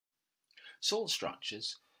Salt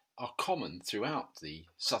structures are common throughout the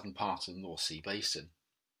southern part of the North Sea basin.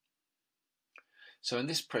 So in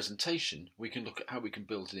this presentation, we can look at how we can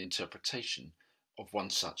build an interpretation of one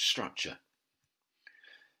such structure.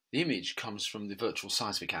 The image comes from the Virtual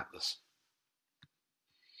Seismic Atlas.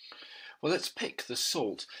 Well, let's pick the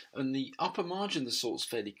salt, and the upper margin of the salt is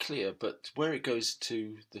fairly clear, but where it goes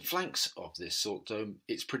to the flanks of this salt dome,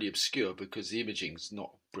 it's pretty obscure because the imaging is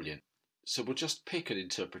not brilliant. So we'll just pick an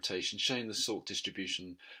interpretation showing the salt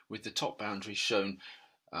distribution with the top boundary shown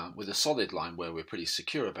with a solid line where we're pretty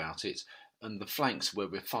secure about it, and the flanks where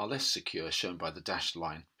we're far less secure shown by the dashed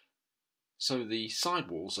line. So the side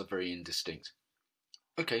walls are very indistinct.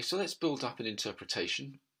 Okay, so let's build up an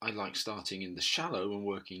interpretation. I like starting in the shallow and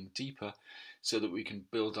working deeper so that we can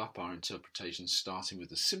build up our interpretation starting with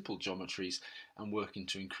the simple geometries and working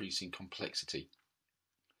to increasing complexity.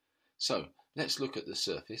 So let's look at the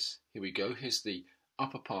surface. Here we go. Here's the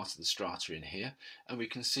upper part of the strata in here, and we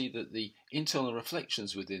can see that the internal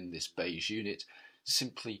reflections within this beige unit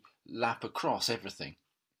simply lap across everything.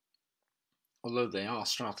 Although they are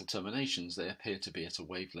stratal terminations, they appear to be at a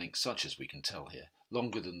wavelength, such as we can tell here,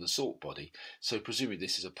 longer than the salt body, so presumably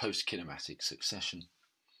this is a post-kinematic succession.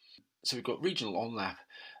 So we've got regional onlap,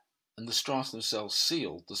 and the strata themselves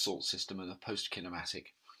seal the salt system and are post-kinematic.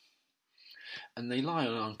 And they lie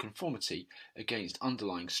on unconformity against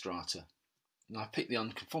underlying strata. Now I've picked the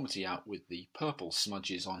unconformity out with the purple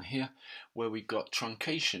smudges on here, where we've got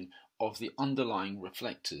truncation of the underlying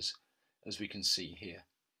reflectors, as we can see here.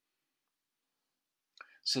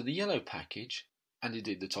 So the yellow package, and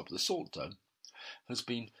indeed the top of the salt dome, has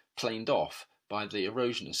been planed off by the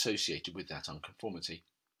erosion associated with that unconformity.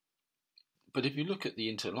 But if you look at the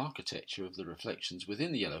internal architecture of the reflections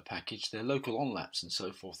within the yellow package, there are local onlaps and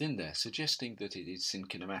so forth in there, suggesting that it is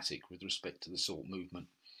synkinematic with respect to the salt movement.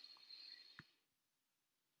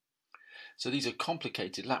 So these are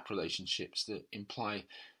complicated lap relationships that imply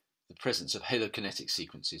the presence of halokinetic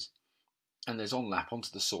sequences, and there's onlap onto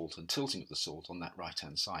the salt and tilting of the salt on that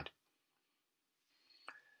right-hand side.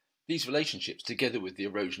 These relationships, together with the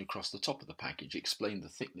erosion across the top of the package, explain the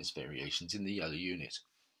thickness variations in the yellow unit.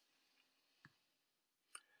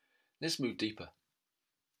 Let's move deeper,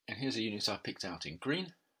 and here's a unit I picked out in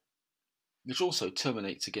green, which also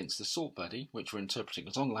terminates against the salt body, which we're interpreting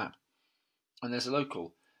as onlap, and there's a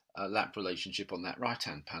local lap relationship on that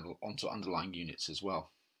right-hand panel onto underlying units as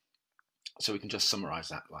well. So we can just summarise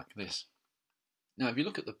that like this. Now if you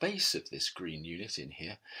look at the base of this green unit in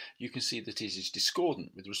here, you can see that it is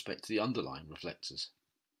discordant with respect to the underlying reflectors.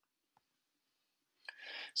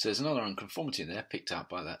 So there's another unconformity in there picked out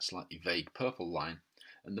by that slightly vague purple line,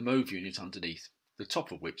 and the mauve unit underneath, the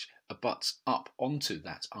top of which abuts up onto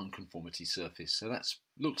that unconformity surface. So that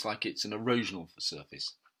looks like it's an erosional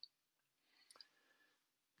surface.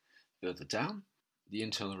 Further down, the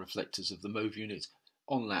internal reflectors of the mauve unit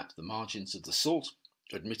onlap the margins of the salt.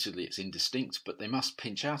 Admittedly it's indistinct, but they must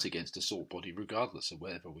pinch out against a salt body regardless of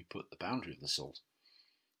wherever we put the boundary of the salt.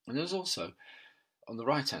 And there's also, on the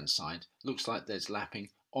right hand side, looks like there's lapping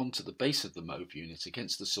onto the base of the mauve unit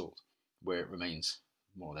against the salt, where it remains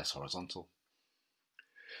more or less horizontal.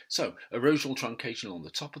 So, erosional truncation along the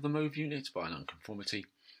top of the mauve unit by an unconformity,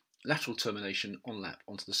 lateral termination onlap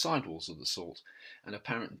onto the sidewalls of the salt, and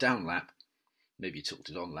apparent downlap, maybe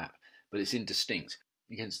tilted onlap, but it's indistinct,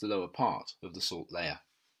 against the lower part of the salt layer.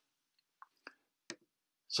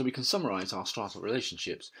 So we can summarise our stratal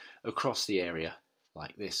relationships across the area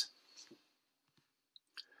like this.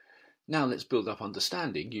 Now let's build up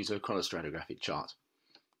understanding using a chronostratigraphic chart.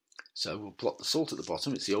 So we'll plot the salt at the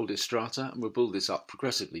bottom, it's the oldest strata, and we'll build this up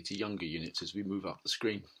progressively to younger units as we move up the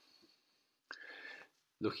screen.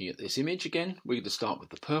 Looking at this image again, we're going to start with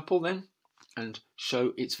the purple then, and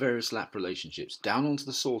show its various lap relationships down onto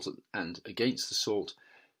the salt and against the salt,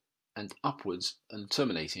 and upwards and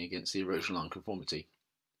terminating against the erosional unconformity.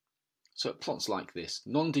 So it plots like this: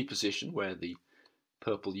 non-deposition, where the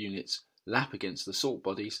purple units lap against the salt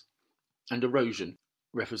bodies, and erosion,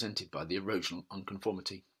 represented by the erosional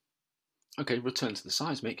unconformity. Okay, return to the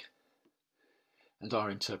seismic and our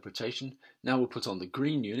interpretation. Now we'll put on the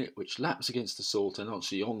green unit, which laps against the salt and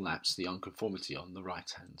actually onlaps the unconformity on the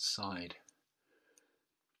right-hand side,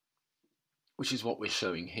 which is what we're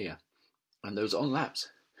showing here. And those onlaps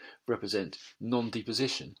represent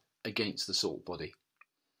non-deposition against the salt body.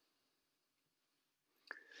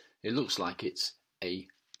 It looks like it's a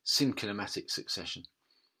synkinematic succession.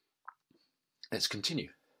 Let's continue.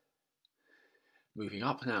 Moving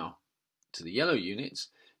up now to the yellow units,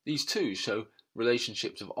 these too show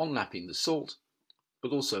relationships of onlapping the salt,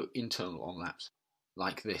 but also internal onlaps,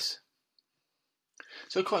 like this.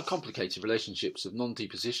 So quite complicated relationships of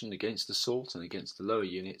non-deposition against the salt and against the lower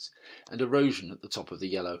units, and erosion at the top of the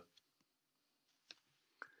yellow.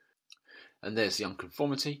 And there's the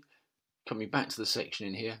unconformity. Coming back to the section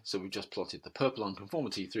in here, so we've just plotted the purple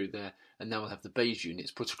unconformity through there, and now we'll have the beige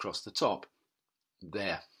units put across the top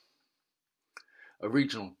there. A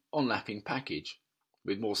regional onlapping package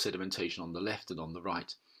with more sedimentation on the left and on the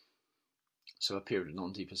right. So a period of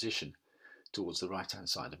non-deposition towards the right-hand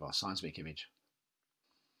side of our seismic image.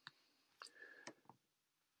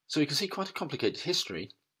 So you can see quite a complicated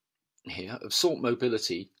history here of salt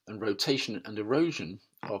mobility and rotation and erosion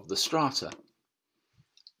of the strata,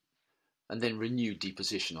 and then renewed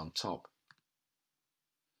deposition on top.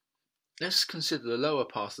 Let's consider the lower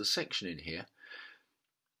part of the section in here,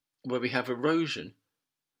 where we have erosion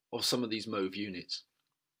of some of these mauve units,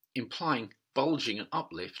 implying bulging and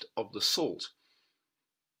uplift of the salt,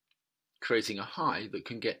 creating a high that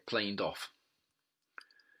can get planed off.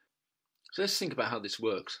 So let's think about how this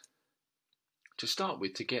works. To start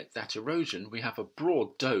with, to get that erosion, we have a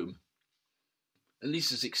broad dome, at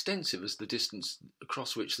least as extensive as the distance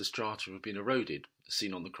across which the strata have been eroded, as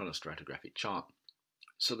seen on the chronostratigraphic chart.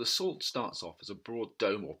 So the salt starts off as a broad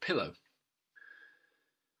dome or pillow.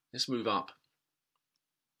 Let's move up.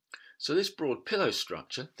 So this broad pillow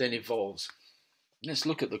structure then evolves. Let's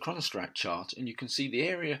look at the chronostrat chart, and you can see the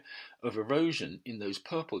area of erosion in those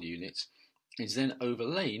purple units is then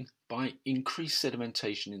overlain by increased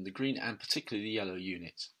sedimentation in the green and particularly the yellow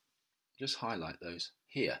units. Just highlight those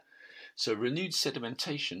here. So renewed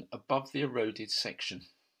sedimentation above the eroded section,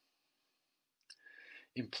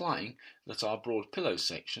 implying that our broad pillow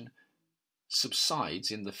section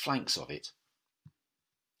subsides in the flanks of it,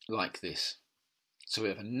 like this. So we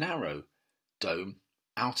have a narrow dome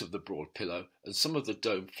out of the broad pillow, and some of the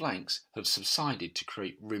dome flanks have subsided to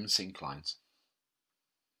create rim synclines.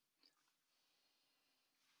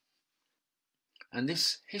 And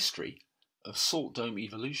this history of salt dome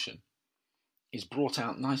evolution is brought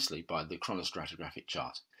out nicely by the chronostratigraphic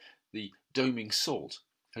chart. The doming salt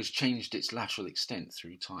has changed its lateral extent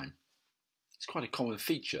through time. It's quite a common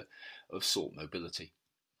feature of salt mobility.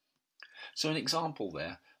 So an example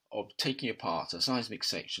there of taking apart a seismic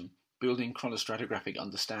section, building chronostratigraphic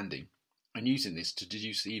understanding, and using this to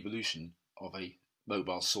deduce the evolution of a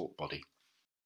mobile salt body.